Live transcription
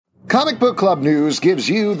Comic Book Club News gives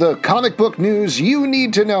you the comic book news you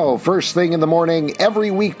need to know first thing in the morning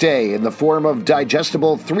every weekday in the form of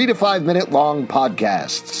digestible 3 to 5 minute long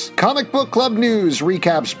podcasts. Comic Book Club News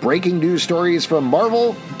recaps breaking news stories from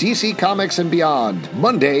Marvel, DC Comics, and beyond,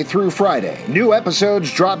 Monday through Friday. New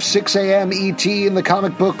episodes drop 6 a.m. ET in the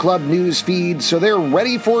Comic Book Club News feed, so they're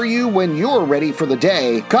ready for you when you're ready for the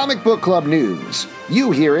day. Comic Book Club News.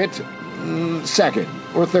 You hear it second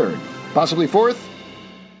or third, possibly fourth.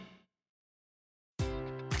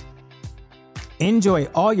 Enjoy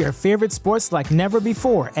all your favorite sports like never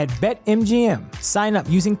before at BetMGM. Sign up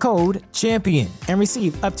using code CHAMPION and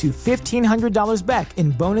receive up to $1,500 back in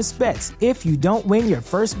bonus bets if you don't win your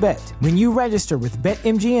first bet. When you register with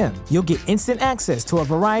BetMGM, you'll get instant access to a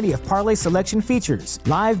variety of parlay selection features,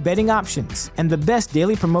 live betting options, and the best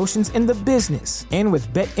daily promotions in the business. And with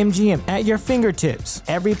BetMGM at your fingertips,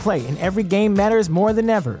 every play and every game matters more than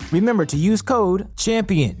ever. Remember to use code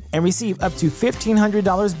CHAMPION and receive up to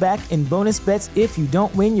 $1,500 back in bonus bets if you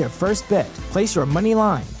don't win your first bet. Place your money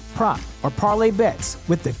line, prop, or parlay bets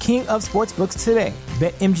with the king of sportsbooks today.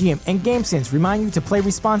 BetMGM and GameSense remind you to play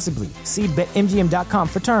responsibly. See BetMGM.com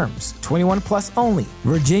for terms. 21 plus only.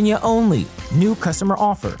 Virginia only. New customer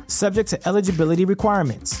offer. Subject to eligibility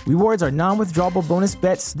requirements. Rewards are non-withdrawable bonus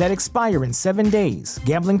bets that expire in 7 days.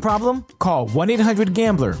 Gambling problem? Call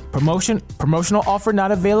 1-800-GAMBLER. Promotional offer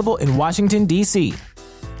not available in Washington, D.C.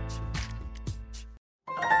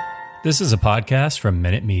 This is a podcast from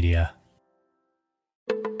Minute Media.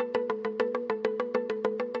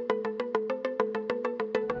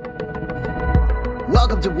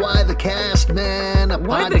 Welcome to Why the Cast Man?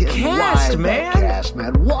 Why the Cast Man? Why the Cast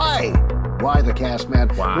Man? Why? Why the Cast Man?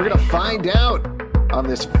 Why? We're going to find out on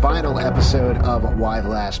this final episode of Why the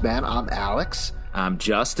Last Man. I'm Alex. I'm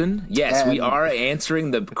Justin. Yes, we are answering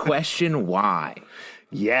the question why.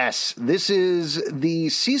 Yes, this is the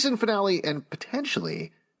season finale and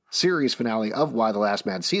potentially series finale of Why the Last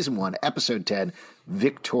Man, Season 1, Episode 10,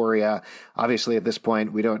 Victoria. Obviously, at this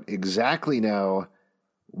point, we don't exactly know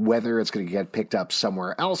whether it's going to get picked up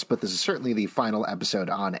somewhere else, but this is certainly the final episode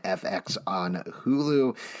on FX on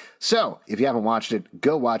Hulu. So, if you haven't watched it,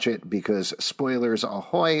 go watch it, because spoilers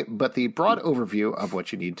ahoy, but the broad overview of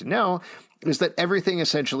what you need to know is that everything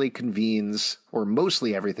essentially convenes, or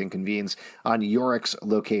mostly everything convenes, on Yorick's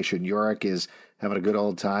location. Yorick is having a good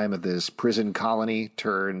old time at this prison colony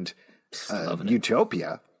turned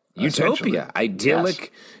utopia. Utopia. Idyllic, yes.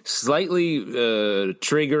 Slightly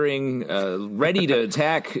triggering, ready to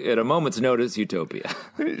attack at a moment's notice utopia.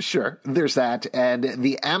 Sure, there's that. And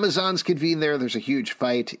the Amazons convene there. There's a huge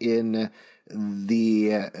fight in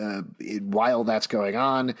while that's going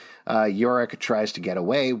on. Yorick tries to get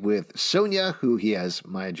away with Sonya, who he has,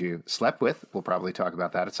 mind you, slept with. We'll probably talk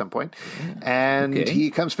about that at some point. And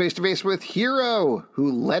he comes face to face with Hero,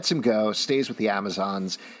 who lets him go, stays with the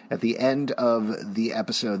Amazons. At the end of the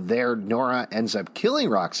episode there, Nora ends up killing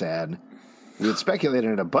Roxanne. We had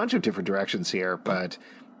speculated in a bunch of different directions here, but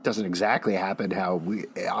doesn't exactly happen how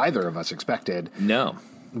either of us expected. No.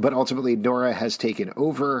 But ultimately, Nora has taken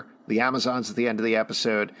over the Amazons at the end of the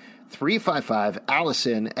episode. 355,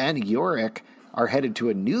 Allison, and Yorick are headed to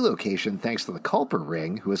a new location thanks to the Culper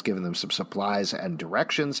Ring, who has given them some supplies and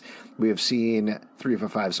directions. We have seen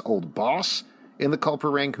 355's old boss in the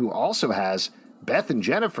Culper Ring, who also has Beth and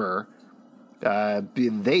Jennifer.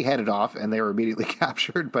 They headed off, and they were immediately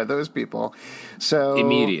captured by those people. So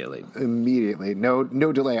immediately,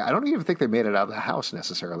 no delay. I don't even think they made it out of the house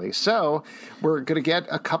necessarily. So we're going to get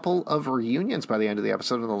a couple of reunions by the end of the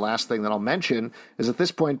episode. And the last thing that I'll mention is at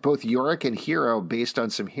this point, both Yorick and Hero, based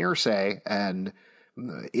on some hearsay and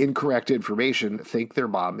incorrect information, think their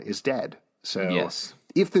mom is dead. So yes.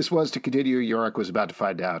 If this was to continue, Yorick was about to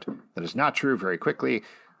find out that is not true very quickly.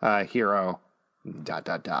 Hero... ...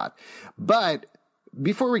 But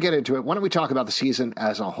before we get into it, why don't we talk about the season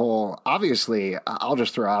as a whole? Obviously, I'll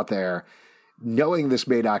just throw out there, knowing this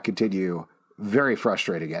may not continue, very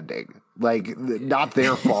frustrating ending. Like, not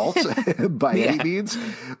their fault by any means,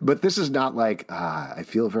 but this is not like, I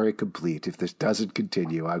feel very complete. If this doesn't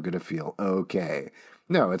continue, I'm going to feel okay.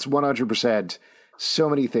 No, it's 100%. So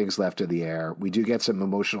many things left in the air. We do get some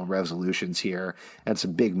emotional resolutions here and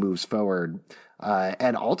some big moves forward.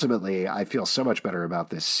 And ultimately, I feel so much better about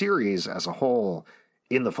this series as a whole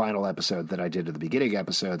in the final episode than I did at the beginning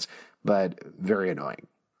episodes, but very annoying.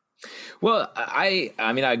 Well, I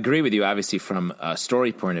mean, I agree with you, obviously, from a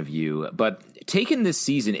story point of view, but taking this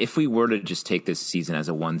season, if we were to just take this season as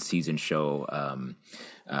a one-season show,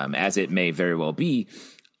 as it may very well be,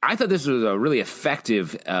 I thought this was a really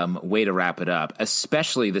effective way to wrap it up,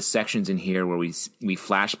 especially the sections in here where we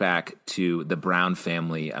flash back to the Brown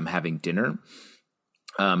family having dinner.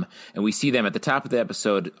 And we see them at the top of the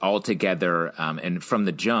episode all together, and from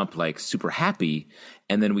the jump, like super happy.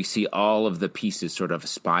 And then we see all of the pieces sort of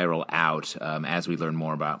spiral out as we learn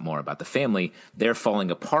more about the family. They're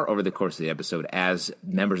falling apart over the course of the episode as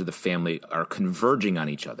members of the family are converging on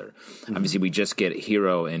each other. Mm-hmm. Obviously, we just get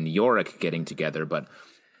Hiro and Yorick getting together, but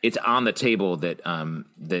it's on the table that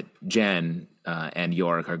that Jen and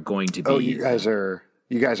Yorick are going to be. Oh, you guys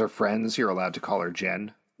are friends. You're allowed to call her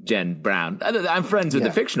Jen. Jen Brown. I'm friends with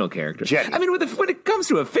the fictional character. Jenny. I mean, when it comes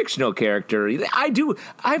to a fictional character,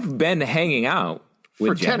 I've been hanging out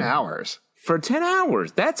with for Jen 10 hours. For 10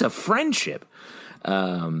 hours. That's a friendship.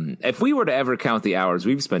 If we were to ever count the hours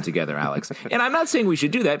we've spent together, Alex, and I'm not saying we should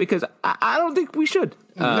do that because I don't think we should.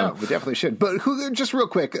 No, we definitely should. But just real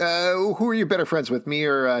quick, who are you better friends with, me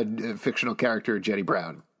or fictional character Jenny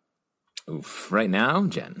Brown? Oof, right now,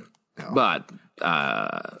 Jen. Oh.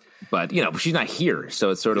 But she's not here,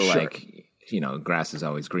 so it's sort of like, grass is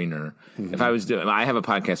always greener. Mm-hmm. If I was I have a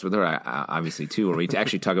podcast with her, obviously too, where we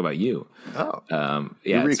actually talk about you. Oh,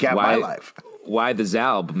 yeah, you recap my life. Why the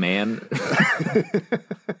Zalb, man?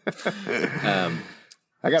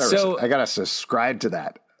 I gotta subscribe to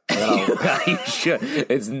that. You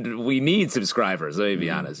should. We need subscribers. Let me be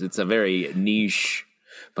honest. It's a very niche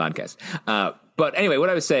podcast. But anyway, what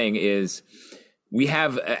I was saying is, we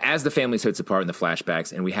have, as the family splits apart in the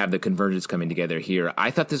flashbacks, and we have the convergence coming together here.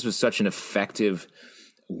 I thought this was such an effective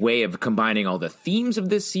way of combining all the themes of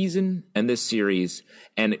this season and this series,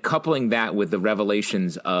 and coupling that with the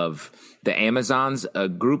revelations of the Amazons, a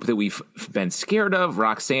group that we've been scared of,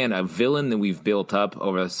 Roxanne, a villain that we've built up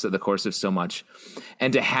over the course of so much,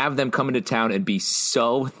 and to have them come into town and be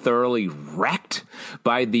so thoroughly wrecked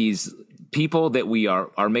by these people that we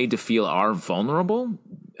are made to feel are vulnerable.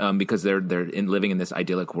 Because they're living in this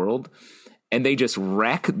idyllic world, and they just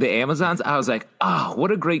wreck the Amazons. I was like, what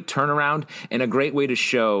a great turnaround, and a great way to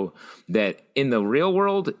show that in the real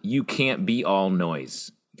world, you can't be all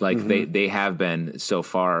noise like they have been so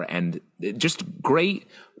far. And just great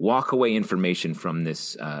walk away information from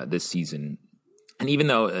this season. And even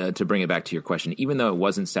though, to bring it back to your question, even though it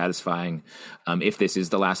wasn't satisfying, if this is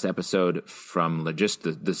the last episode from just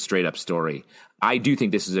the straight up story, I do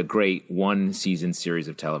think this is a great one season series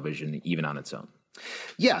of television, even on its own.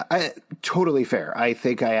 Yeah, totally fair. I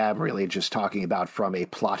think I am really just talking about from a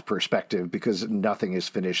plot perspective, because nothing is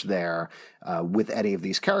finished there with any of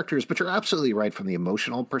these characters. But you're absolutely right from the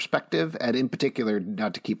emotional perspective, and in particular,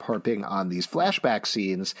 not to keep harping on these flashback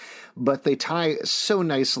scenes, but they tie so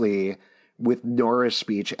nicely with Nora's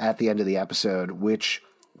speech at the end of the episode, which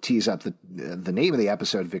tease up the name of the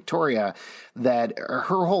episode, Victoria, that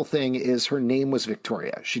her whole thing is her name was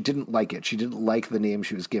Victoria. She didn't like it. She didn't like the name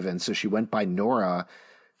she was given, so she went by Nora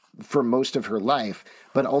for most of her life,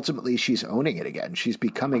 but ultimately she's owning it again. She's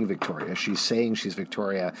becoming Victoria. She's saying she's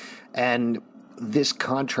Victoria, and this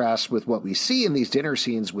contrasts with what we see in these dinner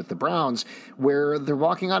scenes with the Browns, where they're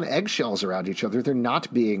walking on eggshells around each other. They're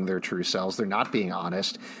not being their true selves. They're not being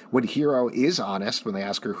honest. When Hiro is honest, when they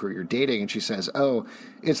ask her who you're dating, and she says, oh,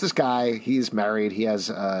 it's this guy. He's married. He has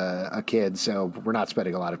a kid, so we're not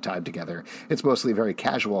spending a lot of time together. It's mostly very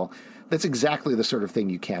casual. That's exactly the sort of thing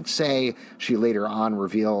you can't say. She later on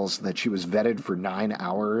reveals that she was vetted for 9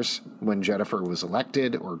 hours when Jennifer was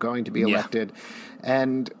elected or going to be elected.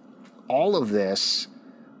 And all of this,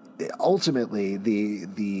 ultimately,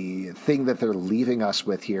 the thing that they're leaving us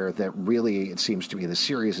with here that really, it seems to me, the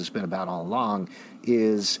series has been about all along,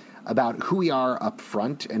 is about who we are up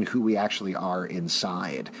front and who we actually are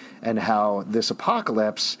inside, and how this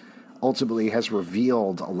apocalypse ultimately has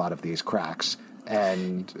revealed a lot of these cracks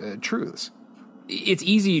and truths. It's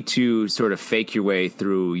easy to sort of fake your way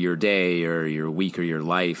through your day or your week or your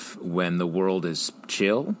life when the world is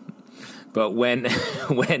chill. But when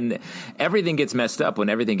everything gets messed up, when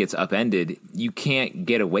everything gets upended, you can't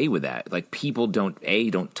get away with that. Like, people don't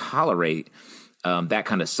tolerate that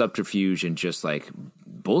kind of subterfuge and just like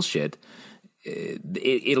bullshit.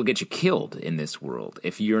 It'll get you killed in this world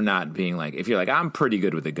if you're not being like, if you're like, I'm pretty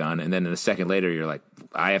good with a gun, and then a second later you're like,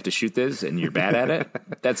 I have to shoot this, and you're bad at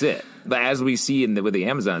it. That's it. But as we see with the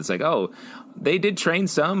Amazon, it's like, oh, they did train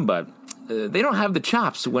some, but they don't have the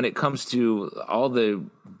chops when it comes to all the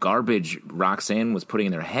garbage Roxanne was putting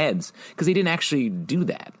in their heads, because they didn't actually do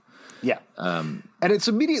that. Yeah. And it's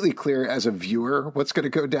immediately clear as a viewer what's going to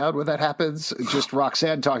go down when that happens. Just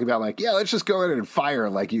Roxanne talking about like, yeah, let's just go in and fire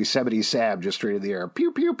like Yosemite Sam just straight in the air.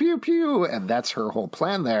 Pew, pew, pew, pew. And that's her whole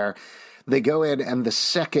plan there. They go in, and the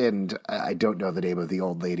second, I don't know the name of the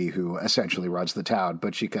old lady who essentially runs the town,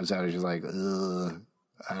 but she comes out and she's like, ugh.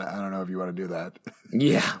 I don't know if you want to do that.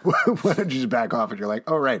 Yeah. Why don't you just back off? And you're like,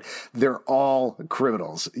 oh, right, they're all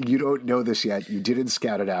criminals. You don't know this yet. You didn't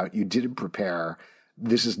scout it out. You didn't prepare.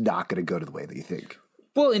 This is not going to go to the way that you think.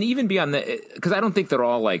 Well, and even beyond that, because I don't think they're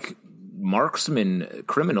all like marksman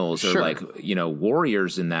criminals or like,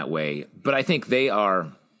 warriors in that way. But I think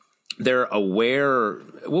they're aware.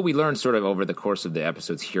 What we learned sort of over the course of the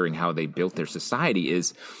episodes, hearing how they built their society,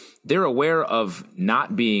 is they're aware of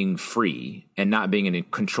not being free and not being in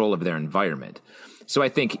control of their environment. So I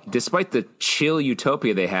think despite the chill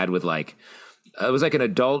utopia they had with like, it was like an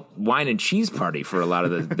adult wine and cheese party for a lot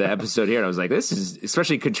of the episode here. And I was like, this is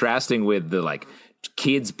especially contrasting with the like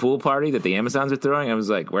kids pool party that the Amazons are throwing. I was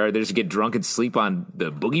like, where they just get drunk and sleep on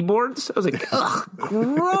the boogie boards. I was like, ugh,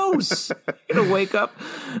 gross. You're going to wake up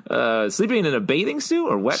sleeping in a bathing suit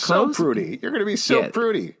or wet clothes. So prudy. You're going to be so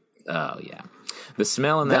prudy. Oh, yeah. The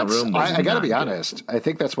smell in that room was I got to be honest. I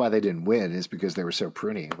think that's why they didn't win, is because they were so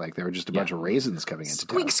pruny. Like, they were just a bunch of raisins coming into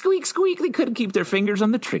town. Squeak, squeak, squeak. They couldn't keep their fingers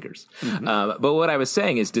on the triggers. But what I was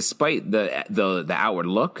saying is, despite the outward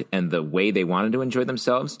look and the way they wanted to enjoy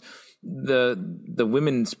themselves, the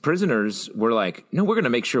women's prisoners were like, no, we're going to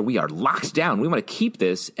make sure we are locked down. We want to keep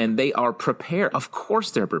this. And they are prepared. Of course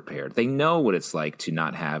they're prepared. They know what it's like to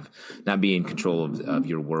not be in control of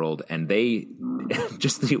your world. And they,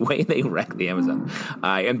 just the way they wreck the Amazon.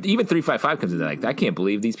 And even 355 comes into like, I can't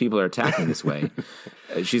believe these people are attacking this way.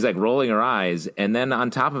 She's like rolling her eyes. And then on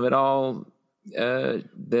top of it all,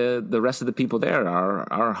 the rest of the people there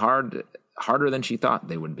are harder than she thought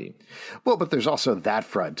they would be. Well, but there's also that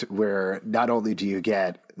front where not only do you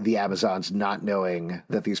get the Amazons not knowing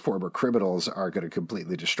that these former criminals are going to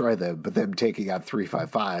completely destroy them, but them taking out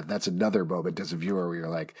 355. That's another moment as a viewer where you're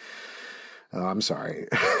like, oh, I'm sorry.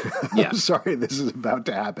 Yeah. I'm sorry this is about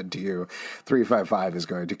to happen to you. 355 is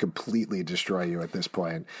going to completely destroy you at this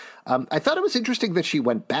point. I thought it was interesting that she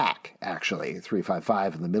went back, actually,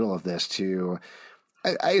 355 in the middle of this to...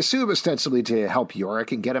 I assume ostensibly to help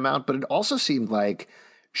Yorick and get him out, but it also seemed like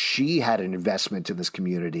she had an investment in this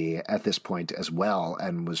community at this point as well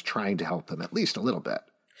and was trying to help them at least a little bit.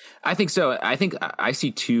 I think so. I think I see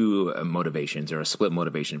two motivations, or a split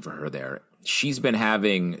motivation for her there. She's been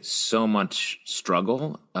having so much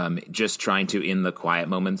struggle, just trying to, in the quiet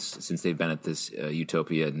moments since they've been at this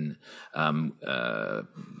utopian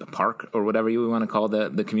park or whatever you want to call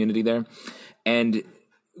the community there. And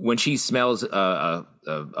when she smells a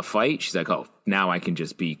fight, she's like, oh, now I can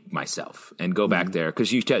just be myself and go back there. Because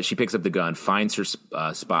she picks up the gun, finds her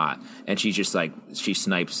spot, and she's just like, she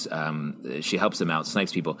snipes, she helps them out,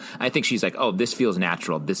 snipes people. I think she's like, oh, this feels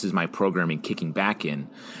natural. This is my programming kicking back in.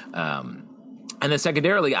 And then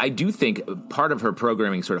secondarily, I do think part of her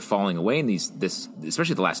programming sort of falling away in this,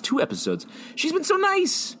 especially the last two episodes, she's been so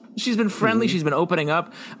nice. She's been friendly. She's been opening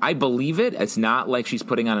up. I believe it. It's not like she's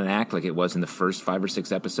putting on an act like it was in the first 5 or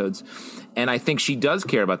 6 episodes. And I think she does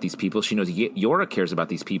care about these people. She knows Yorick cares about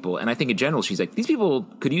these people. And I think in general, she's like, these people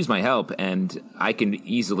could use my help, and I can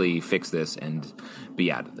easily fix this and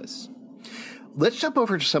be out of this. Let's jump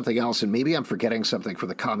over to something else, and maybe I'm forgetting something for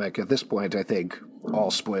the comic. At this point, I think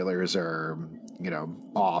all spoilers are,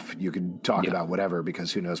 off. You can talk about whatever,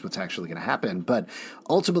 because who knows what's actually going to happen. But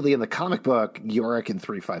ultimately, in the comic book, Yorick and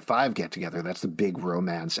 355 get together. That's the big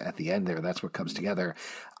romance at the end there. That's what comes together.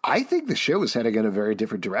 I think the show is heading in a very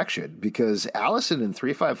different direction, because Allison in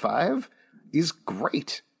 355 is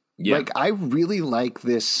great. Yeah. Like, I really like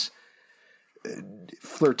this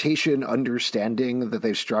flirtation understanding that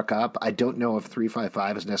they've struck up. I don't know if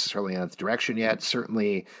 355 is necessarily in that direction yet.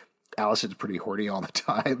 Certainly, Allison's pretty horny all the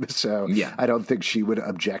time, so I don't think she would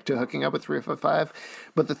object to hooking up with 355.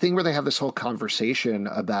 But the thing where they have this whole conversation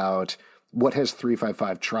about what has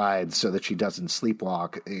 355 tried so that she doesn't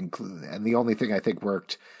sleepwalk, and the only thing I think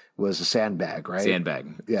worked was a sandbag, right?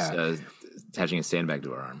 Sandbag. Yeah. Attaching a sandbag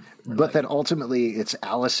to her arm. But then ultimately it's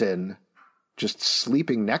Allison just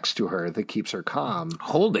sleeping next to her that keeps her calm.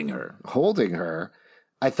 Holding her.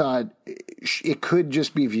 I thought it could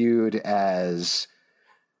just be viewed as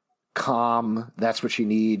calm. That's what she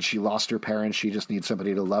needs. She lost her parents. She just needs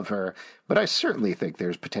somebody to love her. But I certainly think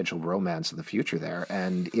there's potential romance in the future there.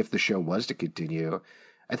 And if the show was to continue,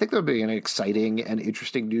 I think that would be an exciting and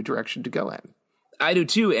interesting new direction to go in. I do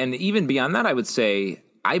too. And even beyond that, I would say,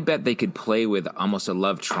 I bet they could play with almost a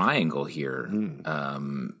love triangle here,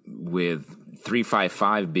 with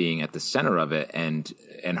 355 being at the center of it, and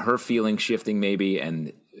her feelings shifting maybe,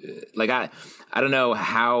 and like I don't know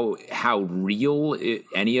how real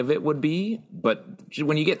any of it would be, but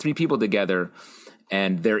when you get 3 people together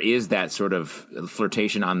and there is that sort of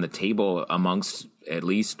flirtation on the table amongst at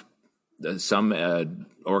least some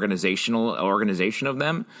organization of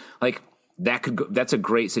them, like that's a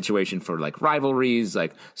great situation for like rivalries,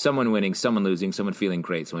 like someone winning, someone losing, someone feeling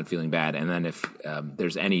great, someone feeling bad. And then if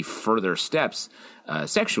there's any further steps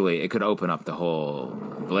sexually, it could open up the whole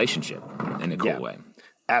relationship in a cool way.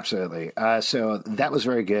 Absolutely. So that was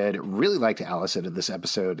very good. Really liked Allison in this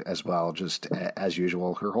episode as well, just as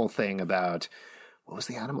usual. Her whole thing about, what was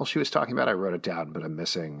the animal she was talking about? I wrote it down, but I'm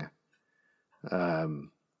missing. I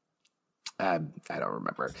don't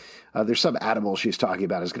remember. There's some animal she's talking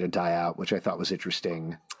about is going to die out, which I thought was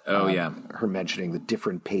interesting. Her mentioning the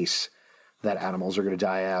different pace that animals are going to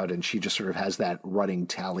die out, and she just sort of has that running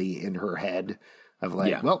tally in her head of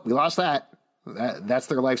like, well, we lost that. That's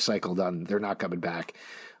their life cycle done. They're not coming back,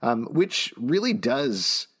 which really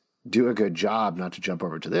does do a good job, not to jump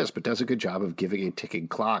over to this, but does a good job of giving a ticking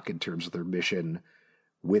clock in terms of their mission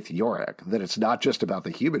with Yorick, that it's not just about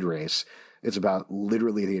the human race. It's about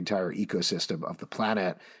literally the entire ecosystem of the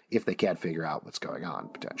planet if they can't figure out what's going on,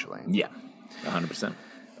 potentially. Yeah, 100%.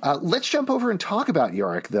 Let's jump over and talk about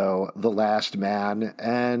Yorick, though, the last man,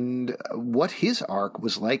 and what his arc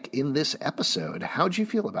was like in this episode. How'd you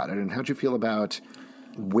feel about it, and how'd you feel about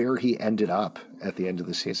where he ended up at the end of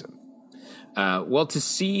the season? Well, to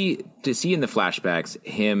see in the flashbacks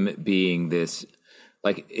him being this,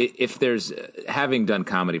 like, if there's, having done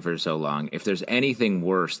comedy for so long, if there's anything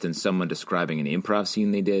worse than someone describing an improv scene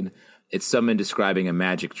they did, it's someone describing a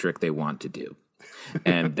magic trick they want to do.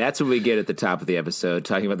 And that's what we get at the top of the episode,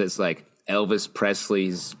 talking about this, like, Elvis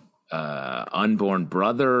Presley's unborn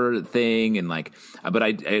brother thing. And, like, but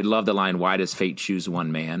I love the line, "Why does fate choose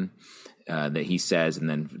one man?" That he says, and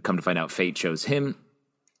then come to find out fate chose him.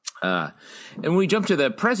 And when we jump to the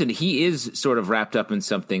present, he is sort of wrapped up in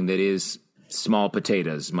something that is small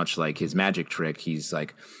potatoes, much like his magic trick. He's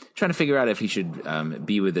like trying to figure out if he should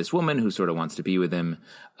be with this woman who sort of wants to be with him.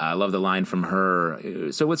 I love the line from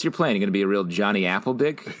her. "So what's your plan? You're going to be a real Johnny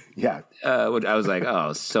Appledick?" Yeah. Which I was like,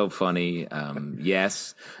 oh, so funny.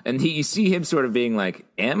 Yes. And you see him sort of being like,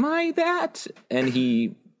 am I that? And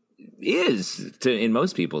he is, in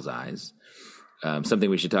most people's eyes. Something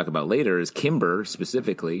we should talk about later is Kimber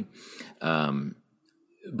specifically.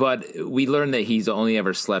 But we learn that he's only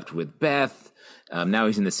ever slept with Beth. Now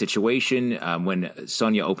he's in the situation when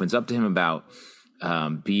Sonia opens up to him about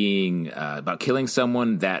about killing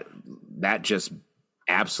someone. That just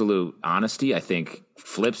absolute honesty, I think,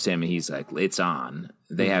 flips him. He's like, it's on.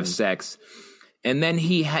 They have sex, and then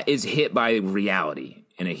he is hit by reality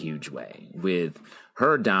in a huge way with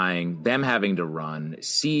her dying, them having to run,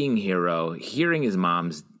 seeing Hero, hearing his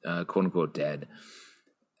mom's quote unquote dead.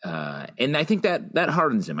 And I think that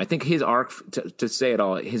hardens him. I think his arc, to say it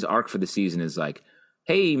all, his arc for the season is like,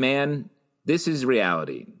 hey, man, this is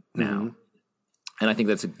reality now. And I think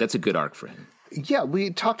that's a good arc for him. Yeah,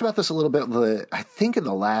 we talked about this a little bit, I think, in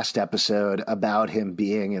the last episode about him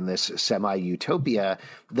being in this semi-utopia,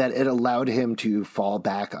 that it allowed him to fall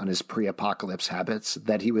back on his pre-apocalypse habits,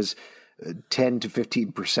 that he was 10 to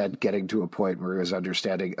 15% getting to a point where he was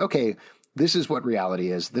understanding, okay, this is what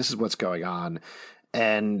reality is, this is what's going on.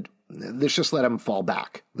 And this just let him fall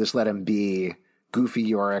back. This let him be goofy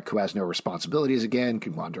Yorick, who has no responsibilities again,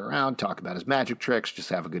 can wander around, talk about his magic tricks, just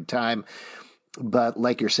have a good time. But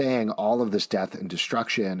like you're saying, all of this death and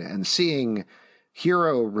destruction, and seeing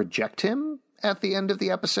Hero reject him at the end of the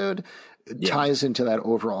episode ties into that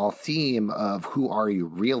overall theme of who are you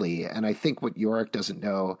really? And I think what Yorick doesn't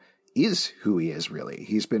know is who he is really.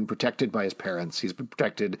 He's been protected by his parents. He's been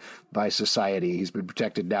protected by society. He's been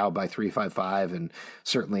protected now by 355 and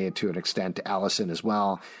certainly to an extent Allison as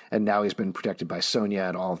well. And now he's been protected by Sonia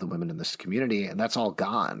and all of the women in this community. And that's all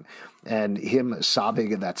gone. And him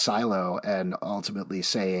sobbing in that silo and ultimately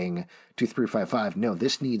saying to 355, no,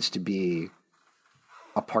 this needs to be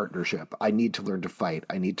a partnership. I need to learn to fight.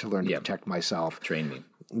 I need to learn to protect myself. Train me.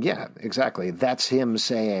 Yeah, exactly. That's him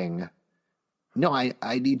saying, no,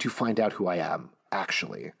 I need to find out who I am,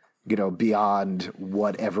 actually, beyond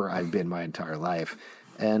whatever I've been my entire life.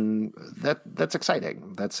 And that's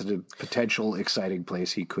exciting. That's a potential exciting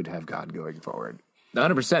place he could have gone going forward.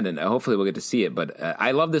 100%, and hopefully we'll get to see it. But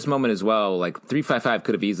I love this moment as well. Like, 355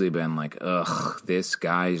 could have easily been like, ugh, this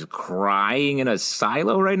guy's crying in a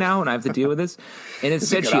silo right now, and I have to deal with this. And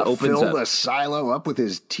instead she opens fill the silo up with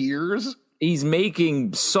his tears? He's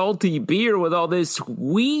making salty beer with all this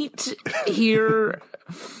wheat here,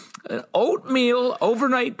 oatmeal,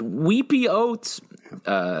 overnight weepy oats.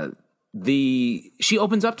 She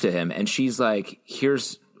opens up to him and she's like,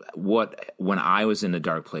 here's when I was in a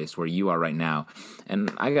dark place where you are right now.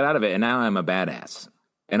 And I got out of it and now I'm a badass.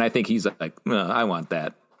 And I think he's like, I want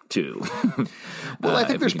that too. Well, I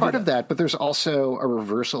think there's part of that, but there's also a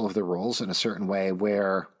reversal of the roles in a certain way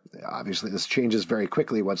where obviously this changes very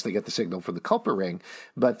quickly once they get the signal for the Culper ring,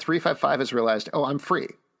 but 355 has realized, oh, I'm free.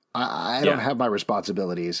 I don't have my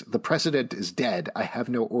responsibilities. The president is dead. I have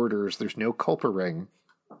no orders. There's no Culper ring.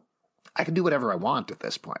 I can do whatever I want at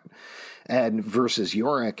this point. And versus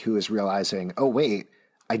Yorick, who is realizing, oh, wait,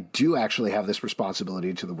 I do actually have this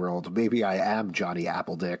responsibility to the world. Maybe I am Johnny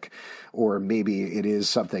Appledick, or maybe it is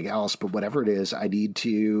something else, but whatever it is, I need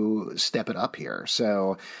to step it up here.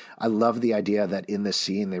 So I love the idea that in this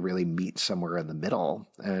scene, they really meet somewhere in the middle,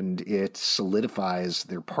 and it solidifies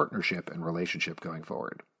their partnership and relationship going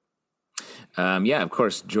forward. Of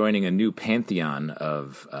course, joining a new pantheon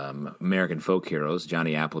of American folk heroes,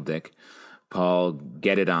 Johnny Appledick, Paul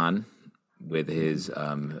Get It On with his...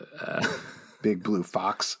 Big Blue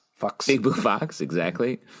Fox. Big Blue Fox,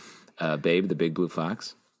 exactly. Babe, the Big Blue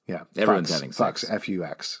Fox. Yeah. Everyone's Fox, having sex. Fox,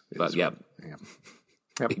 F-U-X. Yep.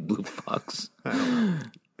 Yep. Big Blue Fox. I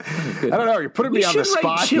don't know. You're putting me on the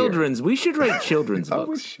spot here. We should write children's books.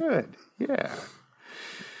 Oh, we should. Yeah.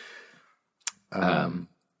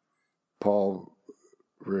 Paul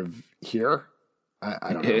here?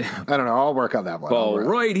 I don't know. I don't know. I'll work on that one. Paul,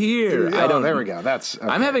 right here. There we go. That's. Okay.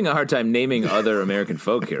 I'm having a hard time naming other American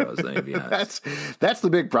folk heroes. Let me be honest. That's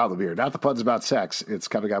the big problem here. Not the puns about sex. It's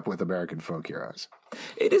coming up with American folk heroes.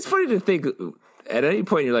 It is funny to think at any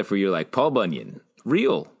point in your life where you're like Paul Bunyan,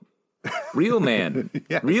 real man,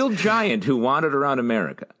 yes. Real giant who wandered around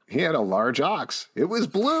America. He had a large ox. It was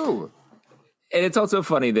blue. And it's also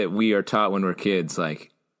funny that we are taught when we're kids,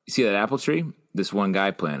 like, you see that apple tree? This one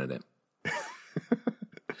guy planted it.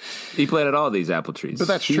 He planted all these apple trees. But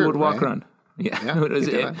that's true. He would walk around. Yeah.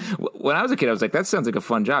 When I was a kid, I was like, that sounds like a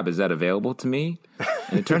fun job. Is that available to me?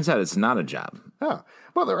 And it turns out it's not a job. Oh,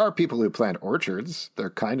 well, there are people who plant orchards. They're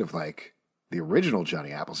kind of like the original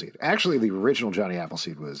Johnny Appleseed. Actually, the original Johnny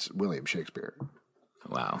Appleseed was William Shakespeare.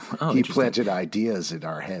 Wow. Oh, he planted ideas in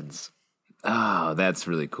our heads. Oh, that's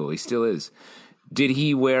really cool. He still is. Did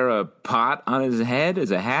he wear a pot on his head as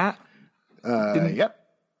a hat? Yep.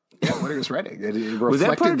 Yeah, when he was writing. It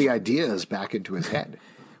reflected the ideas back into his head.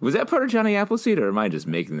 Was that part of Johnny Appleseed, or am I just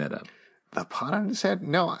making that up? The pot on his head?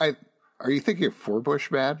 No, are you thinking of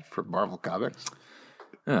Forbush Man from Marvel Comics?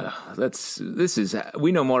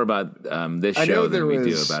 We know more about this show than we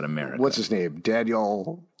do about America. What's his name?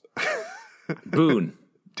 Daniel Boone.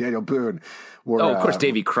 Daniel Boone. Of course,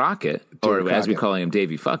 Davy Crockett, as we call him,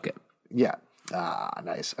 Davy Fuckett. Yeah.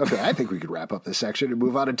 Nice. Okay, I think we could wrap up this section and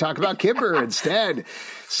move on and talk about Kimber instead.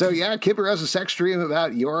 So, yeah, Kimber has a sex dream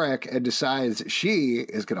about Yorick and decides she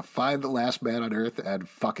is going to find the last man on Earth and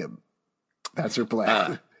fuck him. That's her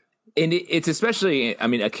plan. And it's especially,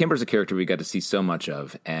 Kimber's a character we got to see so much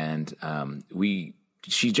of, and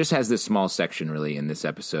she just has this small section really in this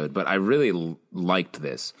episode, but I really liked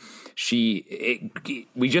this.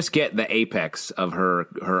 We just get the apex of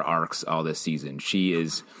her arcs all this season.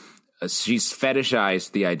 She's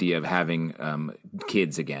fetishized the idea of having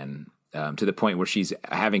kids again, to the point where she's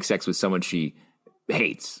having sex with someone she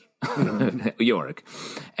hates, Yorick,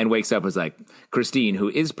 and wakes up as like Christine, who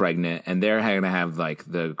is pregnant, and they're going to have like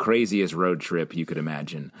the craziest road trip you could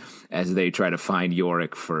imagine as they try to find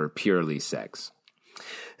Yorick for purely sex.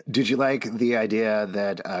 Did you like the idea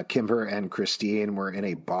that Kimber and Christine were in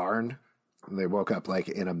a barn? They woke up like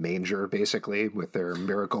in a manger, basically, with their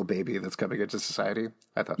miracle baby that's coming into society.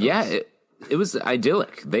 I thought, it was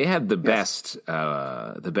idyllic. They had the best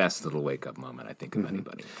little wake up moment, I think, of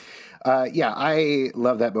anybody. I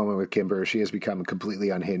love that moment with Kimber. She has become completely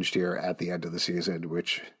unhinged here at the end of the season,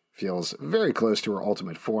 which feels very close to her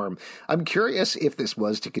ultimate form. I'm curious if this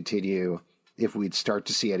was to continue, if we'd start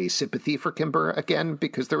to see any sympathy for Kimber again,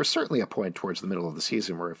 because there was certainly a point towards the middle of the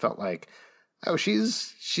season where it felt like, oh,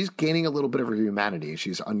 she's gaining a little bit of her humanity.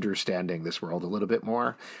 She's understanding this world a little bit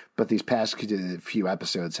more. But these past few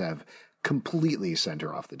episodes have completely sent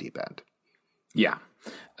her off the deep end. Yeah.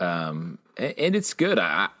 And it's good.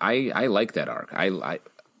 I like that arc. I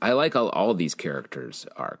like all these characters'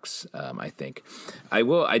 arcs, I think.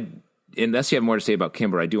 Unless you have more to say about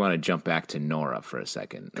Kimber, I do want to jump back to Nora for a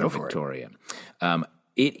second. Go for Victoria.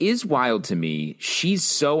 It is wild to me. She's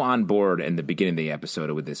so on board in the beginning of the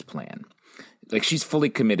episode with this plan. Like, she's fully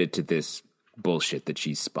committed to this bullshit that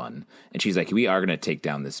she's spun. And she's like, we are going to take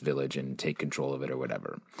down this village and take control of it or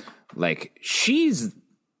whatever. Like, she's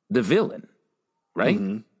the villain, right?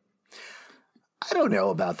 Mm-hmm. I don't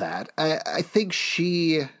know about that. I think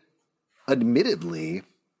she, admittedly,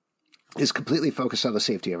 is completely focused on the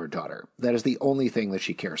safety of her daughter. That is the only thing that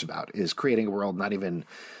she cares about, is creating a world not even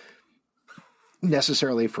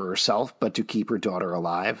necessarily for herself, but to keep her daughter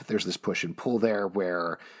alive. There's this push and pull there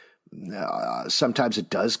where sometimes it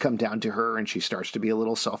does come down to her and she starts to be a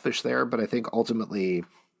little selfish there. But I think ultimately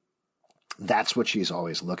that's what she's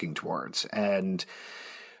always looking towards. And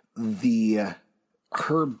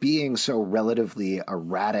her being so relatively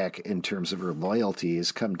erratic in terms of her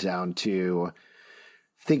loyalties come down to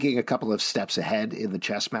thinking a couple of steps ahead in the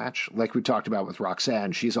chess match. Like we talked about with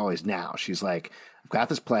Roxanne, she's always now. She's like, I've got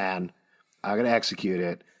this plan. I'm going to execute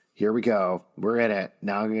it. Here we go. We're in it.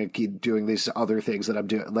 Now I'm going to keep doing these other things that I'm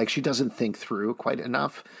doing. Like, she doesn't think through quite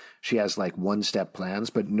enough. She has like one-step plans,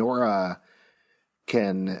 but Nora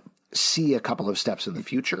can see a couple of steps in the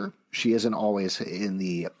future. She isn't always in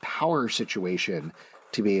the power situation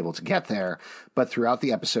to be able to get there. But throughout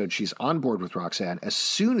the episode, she's on board with Roxanne. As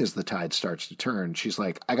soon as the tide starts to turn, she's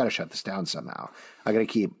like, I got to shut this down somehow. I got to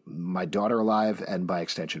keep my daughter alive and by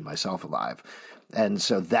extension, myself alive. And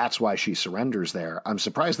so that's why she surrenders there. I'm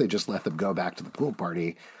surprised they just let them go back to the pool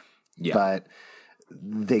party. Yeah. But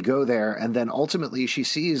they go there. And then ultimately she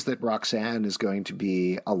sees that Roxanne is going to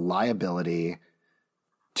be a liability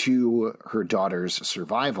to her daughter's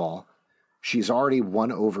survival. She's already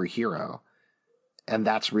won over hero. And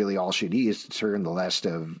that's really all she needs to turn the rest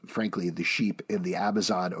of, frankly, the sheep in the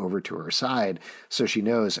Amazon over to her side. So she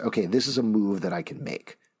knows, okay, this is a move that I can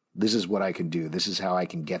make. This is what I can do. This is how I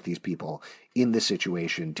can get these people in this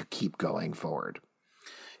situation to keep going forward.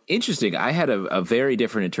 Interesting. I had a very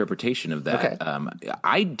different interpretation of that. Okay.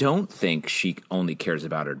 I don't think she only cares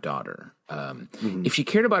about her daughter. If she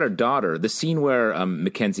cared about her daughter, the scene where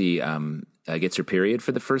Mackenzie gets her period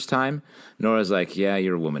for the first time, Nora's like, yeah,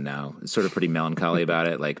 you're a woman now. It's sort of pretty melancholy about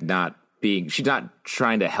it, like she's not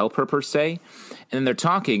trying to help her per se. And then they're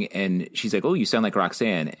talking and she's like, oh, you sound like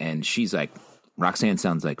Roxanne. And she's like, Roxanne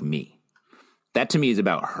sounds like me. That to me is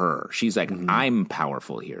about her. She's like, I'm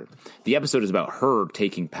powerful here. The episode is about her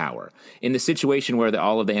taking power. In the situation where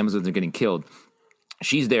all of the Amazons are getting killed,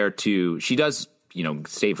 she's there she does,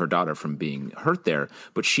 save her daughter from being hurt there,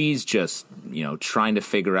 but she's just, trying to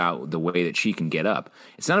figure out the way that she can get up.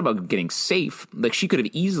 It's not about getting safe. Like, she could have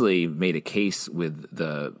easily made a case with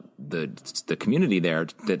the community there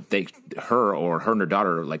that her and her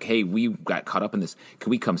daughter are like, hey, we got caught up in this. Can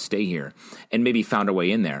we come stay here? And maybe found her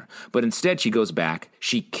way in there. But instead she goes back.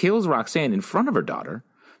 She kills Roxanne in front of her daughter.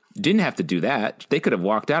 Didn't have to do that. They could have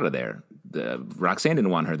walked out of there. Roxanne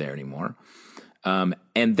didn't want her there anymore.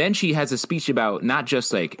 And then she has a speech about not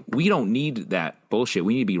just like, we don't need that bullshit.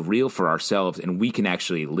 We need to be real for ourselves and we can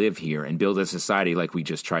actually live here and build a society like we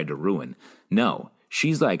just tried to ruin. No,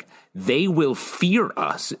 she's like, they will fear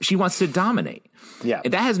us. She wants to dominate. Yeah.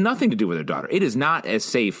 And that has nothing to do with her daughter. It is not as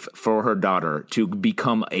safe for her daughter to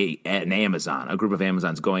become an Amazon, a group of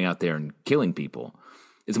Amazons going out there and killing people.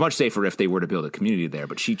 It's much safer if they were to build a community there,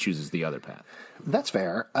 but she chooses the other path. That's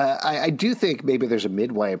fair. I do think maybe there's a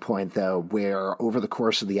midway point, though, where over the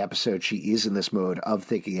course of the episode, she is in this mode of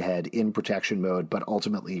thinking ahead, in protection mode, but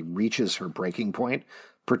ultimately reaches her breaking point,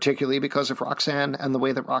 particularly because of Roxanne and the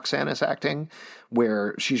way that Roxanne is acting,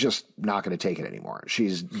 where she's just not going to take it anymore.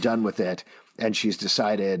 She's done with it, and she's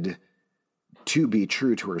decided to be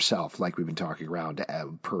true to herself, like we've been talking around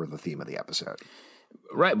per the theme of the episode.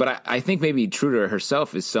 Right, but I think maybe true to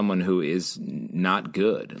herself is someone who is not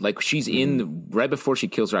good. Like, she's right before she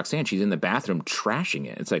kills Roxanne, she's in the bathroom trashing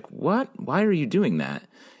it. It's like, what? Why are you doing that?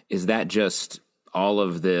 Is that just all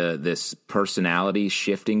of this personality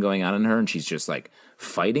shifting going on in her and she's just like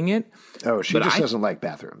fighting it? Oh, she doesn't like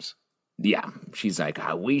bathrooms. Yeah, she's like,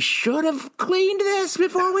 we should have cleaned this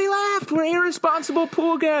before we left. We're irresponsible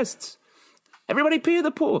pool guests. Everybody pee in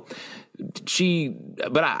the pool.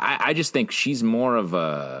 But I just think she's more of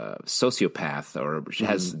a sociopath, or she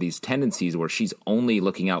has these tendencies where she's only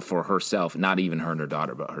looking out for herself, not even her and her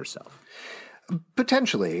daughter, but herself.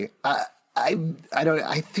 Potentially.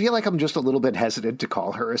 I feel like I'm just a little bit hesitant to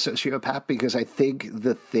call her a sociopath, because I think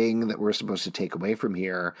the thing that we're supposed to take away from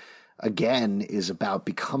here, again, is about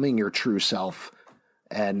becoming your true self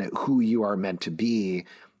and who you are meant to be.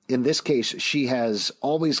 In this case, she has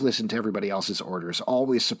always listened to everybody else's orders,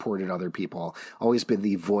 always supported other people, always been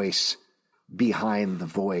the voice behind the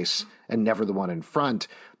voice and never the one in front.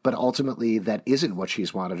 But ultimately, that isn't what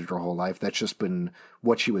she's wanted her whole life. That's just been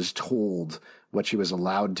what she was told, what she was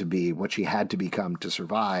allowed to be, what she had to become to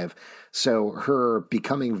survive. So her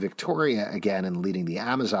becoming Victoria again and leading the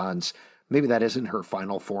Amazons, maybe that isn't her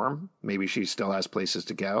final form. Maybe she still has places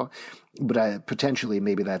to go. But potentially,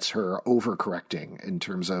 maybe that's her overcorrecting in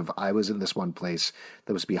terms of, I was in this one place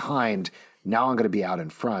that was behind. Now I'm going to be out in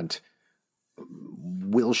front.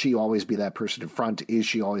 Will she always be that person in front? Is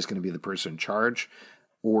she always going to be the person in charge?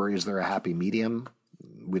 Or is there a happy medium?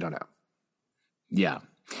 We don't know. Yeah.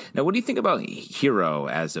 Now, what do you think about Hiro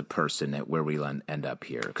as a person at where we end up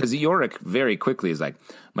here? Because Yorick very quickly is like,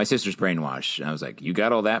 my sister's brainwashed. And I was like, you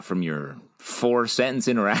got all that from your 4-sentence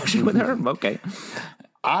interaction with her? Okay.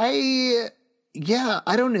 I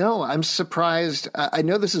don't know. I'm surprised. I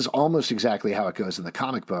know this is almost exactly how it goes in the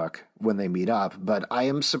comic book when they meet up, but I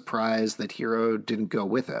am surprised that Hiro didn't go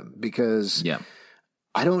with him because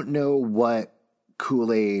I don't know what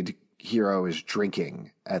Kool-Aid Hiro is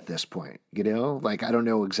drinking at this point, you know? Like, I don't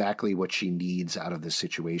know exactly what she needs out of this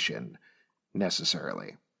situation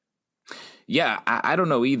necessarily. Yeah, I don't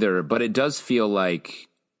know either, but it does feel like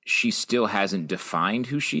she still hasn't defined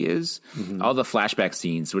who she is. Mm-hmm. All the flashback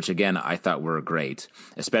scenes, which again, I thought were great,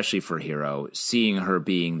 especially for Hiro, seeing her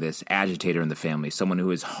being this agitator in the family, someone who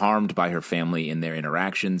is harmed by her family in their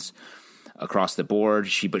interactions across the board,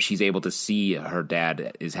 but she's able to see her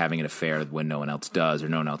dad is having an affair when no one else does or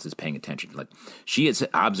no one else is paying attention. Like, she is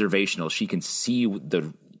observational. She can see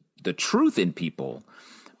the truth in people,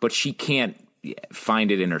 but she can't find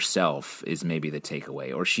it in herself is maybe the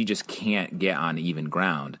takeaway, or she just can't get on even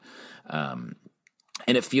ground. And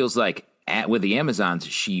it feels like with the Amazons,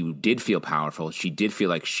 she did feel powerful. She did feel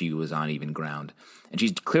like she was on even ground, and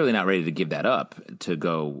she's clearly not ready to give that up to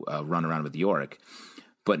go run around with Yorick.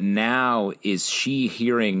 But now is she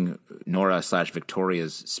hearing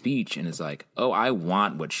Nora/Victoria's speech and is like, oh, I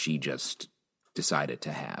want what she just decided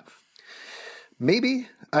to have? Maybe.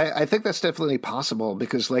 I think that's definitely possible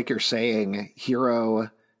because, like you're saying,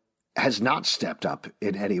 Hiro has not stepped up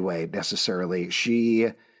in any way necessarily. She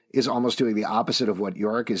is almost doing the opposite of what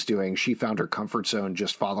Yorick is doing. She found her comfort zone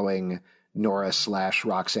just following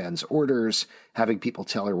Nora/Roxanne's orders, having people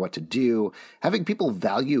tell her what to do, having people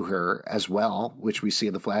value her as well, which we see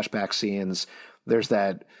in the flashback scenes. There's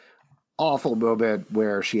that awful moment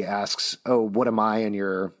where she asks, oh, what am I in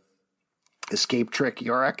your escape trick,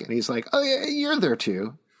 Yorick? And he's like, oh, yeah, you're there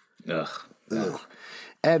too. Ugh.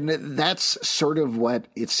 And that's sort of what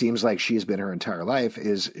it seems like she's been her entire life,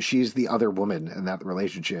 is she's the other woman in that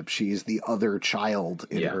relationship. She's the other child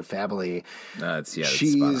in her family.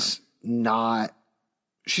 She's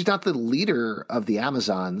not the leader of the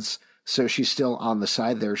Amazons, so she's still on the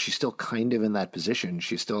side there. She's still kind of in that position.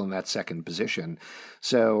 She's still in that second position.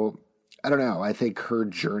 So I don't know. I think her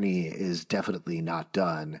journey is definitely not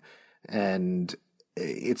done. And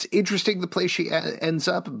it's interesting the place she ends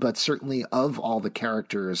up, but certainly of all the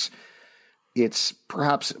characters, it's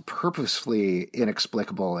perhaps purposefully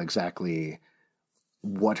inexplicable exactly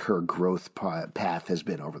what her growth path has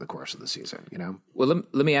been over the course of the season, you know? Well,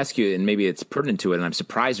 let me ask you, and maybe it's pertinent to it, and I'm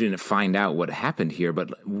surprised we didn't find out what happened here,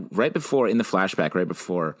 but right before, in the flashback, right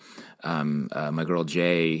before my girl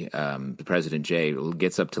Jay, the President Jay,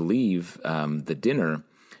 gets up to leave the dinner,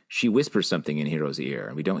 she whispers something in Hiro's ear,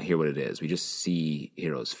 and we don't hear what it is. We just see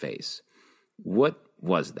Hiro's face. What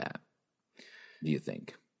was that, do you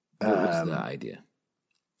think? What was the idea?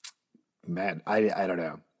 Man, I don't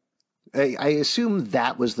know. I assume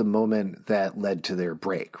that was the moment that led to their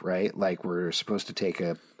break, right? Like, we're supposed to take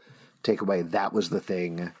away. That was the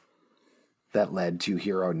thing that led to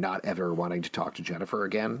Hiro not ever wanting to talk to Jennifer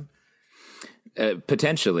again.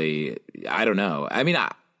 Potentially, I don't know. I mean,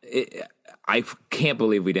 I can't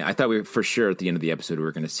believe we didn't. I thought we were for sure at the end of the episode we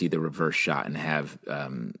were going to see the reverse shot and have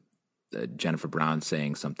Jennifer Brown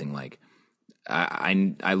saying something like,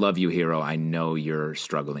 I love you, Hiro. I know you're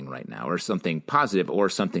struggling right now, or something positive, or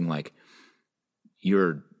something like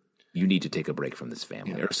you need to take a break from this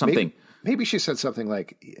family, or something. Maybe she said something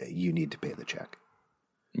like, you need to pay the check.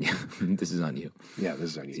 Yeah, this is on you. Yeah,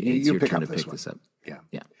 this is on you. It's you your pick turn up to this pick one. this up. Yeah.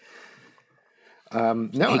 Yeah. No,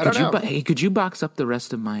 hey, I don't know. Hey, could you box up the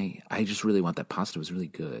rest of my? I just really want that pasta. It was really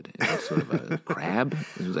good. It was sort of a crab.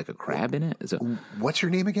 It was like a crab in it. What's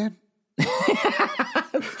your name again?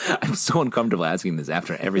 I'm so uncomfortable asking this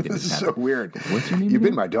after everything This that's is happened. so weird. What's your name? You've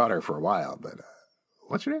been my daughter for a while, but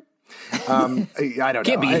what's your name? I don't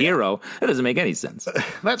Can't know. be Hiro. That doesn't make any sense.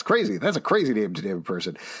 That's crazy. That's a crazy name to name a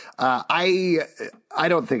person. I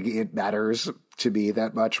don't think it matters to me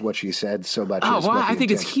that much what she said so much. Oh, as well, what the I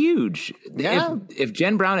think it's intent- huge. Yeah. If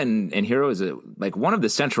Jen Brown and Hiro is like one of the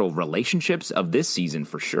central relationships of this season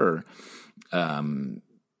for sure, then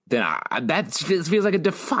that feels like a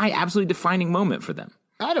absolutely defining moment for them.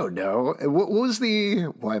 I don't know. What was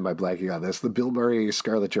why am I blanking on this? The Bill Murray,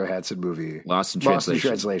 Scarlett Johansson movie. Lost in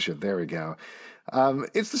Translation. There we go.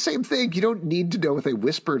 It's the same thing. You don't need to know what they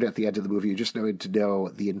whispered at the end of the movie. You just need to know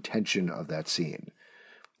the intention of that scene.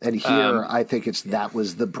 And here, I think that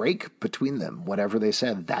was the break between them. Whatever they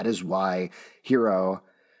said, that is why Hiro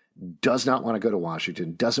does not want to go to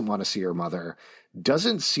Washington, doesn't want to see her mother,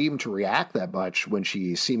 doesn't seem to react that much when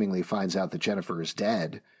she seemingly finds out that Jennifer is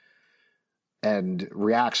dead. and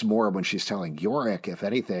reacts more when she's telling Yorick, if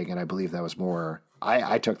anything. And I believe that was more,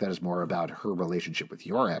 I took that as more about her relationship with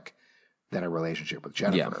Yorick than a relationship with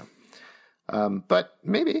Jennifer. Yeah. But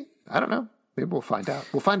maybe, I don't know. Maybe we'll find out.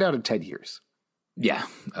 We'll find out in 10 years. Yeah,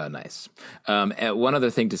 nice. And one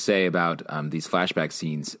other thing to say about these flashback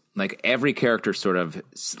scenes, like every character sort of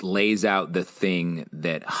lays out the thing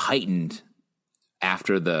that heightened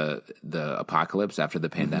after the apocalypse, after the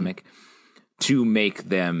pandemic, to make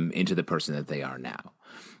them into the person that they are now.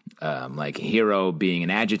 Like Hero being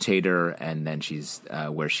an agitator, and then she's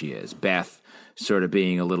where she is. Beth sort of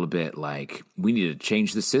being a little bit like, we need to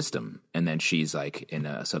change the system, and then she's like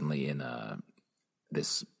suddenly in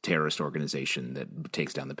this terrorist organization that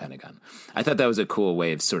takes down the Pentagon. I thought that was a cool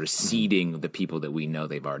way of sort of seeding the people that we know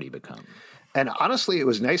they've already become. And honestly, it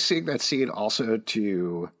was nice seeing that scene also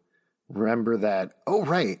to remember that, oh,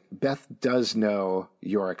 right, Beth does know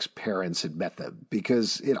Yorick's parents had met them,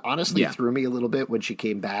 because it honestly threw me a little bit when she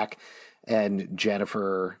came back and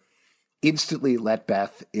Jennifer instantly let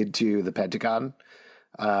Beth into the Pentagon.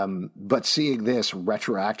 But seeing this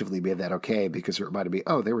retroactively made that okay, because it reminded me,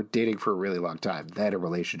 oh, they were dating for a really long time. They had a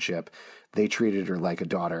relationship. They treated her like a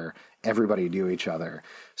daughter. Everybody knew each other.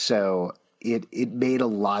 So it made a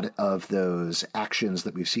lot of those actions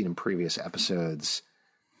that we've seen in previous episodes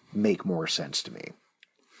make more sense to me.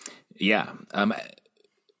 Yeah,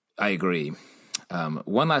 I agree.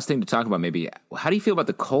 One last thing to talk about, maybe. How do you feel about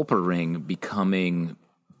the Culper Ring becoming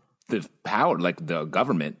the power, like the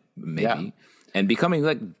government, maybe, and becoming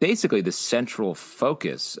like basically the central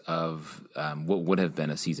focus of what would have been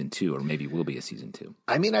a season 2, or maybe will be a season 2?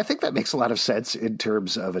 I mean, I think that makes a lot of sense in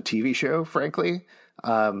terms of a TV show, frankly,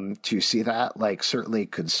 to see that. Like, certainly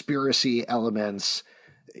conspiracy elements.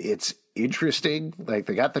 It's interesting. Like,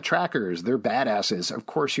 they got the trackers. They're badasses. Of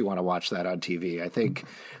course you want to watch that on TV. I think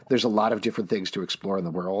there's a lot of different things to explore in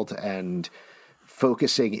the world, and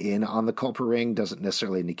focusing in on the Culper Ring doesn't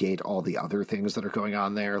necessarily negate all the other things that are going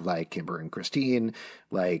on there, like Kimber and Christine,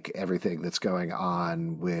 like everything that's going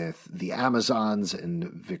on with the Amazons and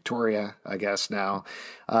Victoria, I guess now.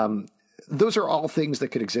 Those are all things that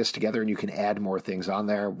could exist together, and you can add more things on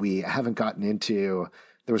there. We haven't gotten into...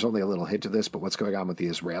 There was only a little hint of this, but what's going on with the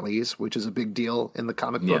Israelis, which is a big deal in the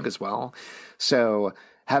comic book as well. So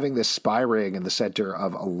having this spy ring in the center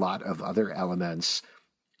of a lot of other elements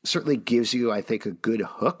certainly gives you, I think, a good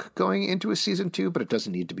hook going into a season 2, but it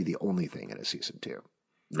doesn't need to be the only thing in a season 2.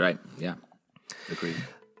 Right. Yeah. Agreed.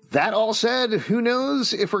 That all said, who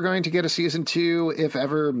knows if we're going to get a season 2, if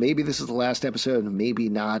ever. Maybe this is the last episode, maybe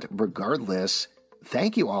not. Regardless,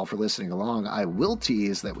 thank you all for listening along. I will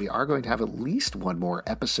tease that we are going to have at least one more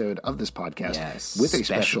episode of this podcast with a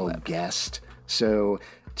special guest. So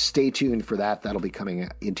stay tuned for that. That'll be coming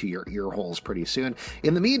into your ear holes pretty soon.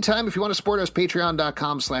 In the meantime, if you want to support us,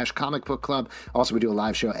 patreon.com/Comic Book Club. Also, we do a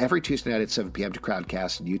live show every Tuesday night at 7 p.m. to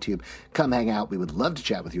Crowdcast and YouTube. Come hang out. We would love to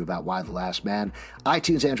chat with you about Y: The Last Man.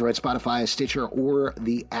 iTunes, Android, Spotify, Stitcher, or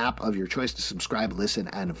the app of your choice to subscribe, listen,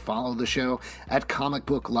 and follow the show. At Comic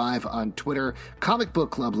Book Live on Twitter,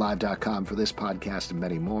 comicbookclublive.com for this podcast and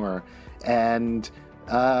many more. And...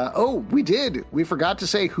 we forgot to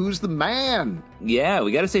say who's the man. Yeah,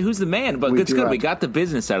 we got to say who's the man, but it's good. We got the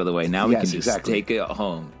business out of the way. Now we can just take it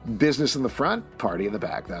home. Business in the front, party in the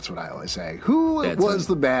back. That's what I always say. Who was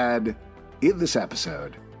the man in this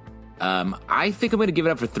episode? I think I'm going to give it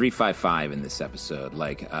up for 355 in this episode.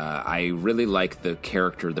 Like, I really like the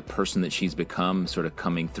character, the person that she's become, sort of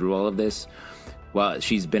coming through all of this. Well,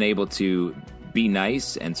 she's been able to be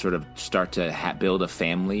nice and sort of start to build a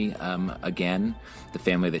family again. The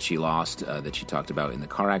family that she lost, that she talked about in the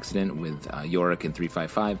car accident with Yorick and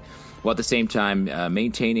 355, while at the same time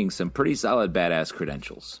maintaining some pretty solid badass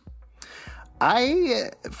credentials.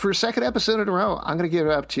 For second episode in a row, I'm going to give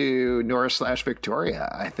it up to Nora/Victoria,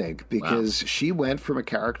 I think, because she went from a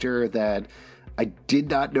character that I did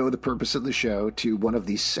not know the purpose of the show to one of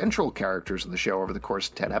the central characters in the show over the course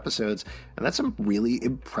of 10 episodes. And that's some really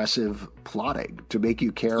impressive plotting to make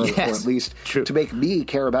you care, or at least to make me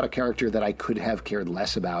care about a character that I could have cared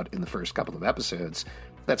less about in the first couple of episodes.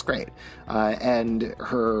 That's great. And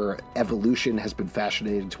her evolution has been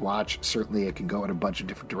fascinating to watch. Certainly it can go in a bunch of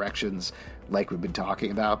different directions like we've been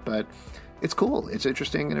talking about, but it's cool. It's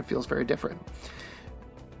interesting, and it feels very different.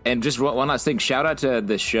 And just one last thing, shout out to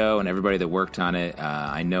the show and everybody that worked on it.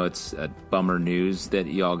 I know it's a bummer news that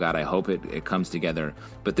y'all got. I hope it comes together.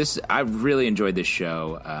 But I really enjoyed this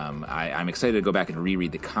show. I'm excited to go back and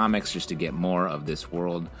reread the comics just to get more of this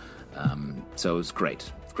world. So it was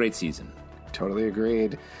great. Great season. Totally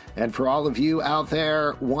agreed. And for all of you out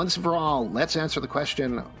there, once and for all, let's answer the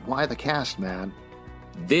question, why the cast, man?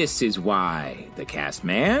 This is why the cast,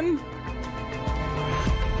 man.